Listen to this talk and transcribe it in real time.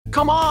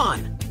Come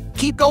on!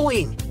 Keep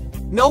going!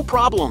 No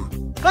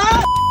problem!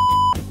 Ah!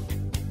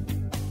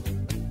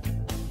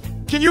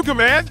 Can you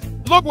command?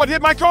 Look what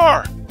hit my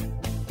car!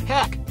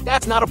 Heck,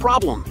 that's not a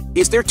problem.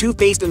 Is there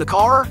toothpaste in the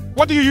car?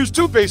 What do you use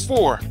toothpaste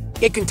for?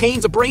 It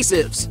contains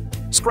abrasives.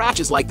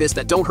 Scratches like this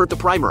that don't hurt the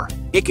primer.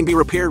 It can be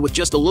repaired with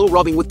just a little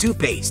rubbing with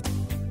toothpaste.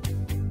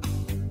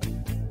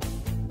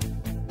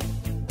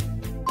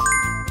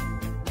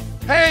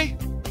 Hey!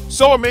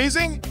 So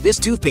amazing? This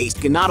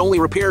toothpaste can not only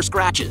repair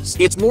scratches,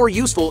 it's more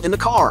useful in the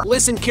car.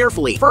 Listen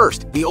carefully.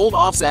 First, the old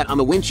offset on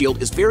the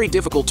windshield is very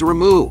difficult to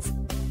remove.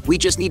 We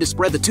just need to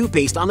spread the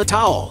toothpaste on the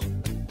towel.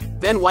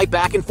 Then wipe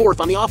back and forth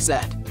on the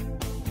offset.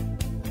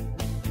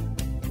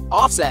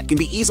 Offset can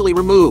be easily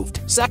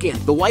removed. Second,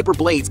 the wiper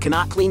blades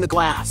cannot clean the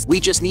glass. We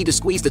just need to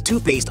squeeze the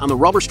toothpaste on the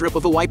rubber strip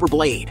of the wiper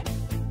blade.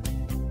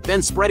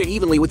 Then spread it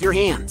evenly with your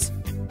hands.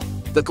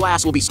 The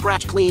glass will be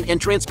scratch clean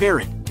and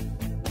transparent.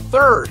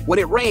 Third, when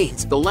it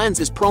rains, the lens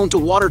is prone to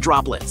water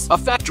droplets,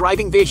 affect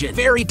driving vision.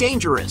 Very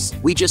dangerous.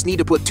 We just need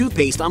to put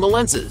toothpaste on the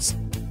lenses.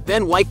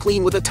 Then wipe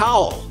clean with a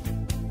towel.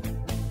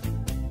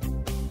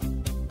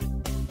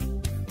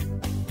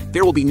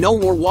 There will be no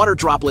more water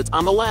droplets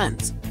on the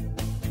lens.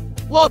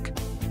 Look!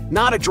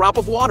 Not a drop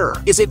of water.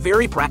 Is it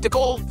very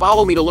practical?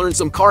 Follow me to learn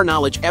some car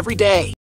knowledge every day.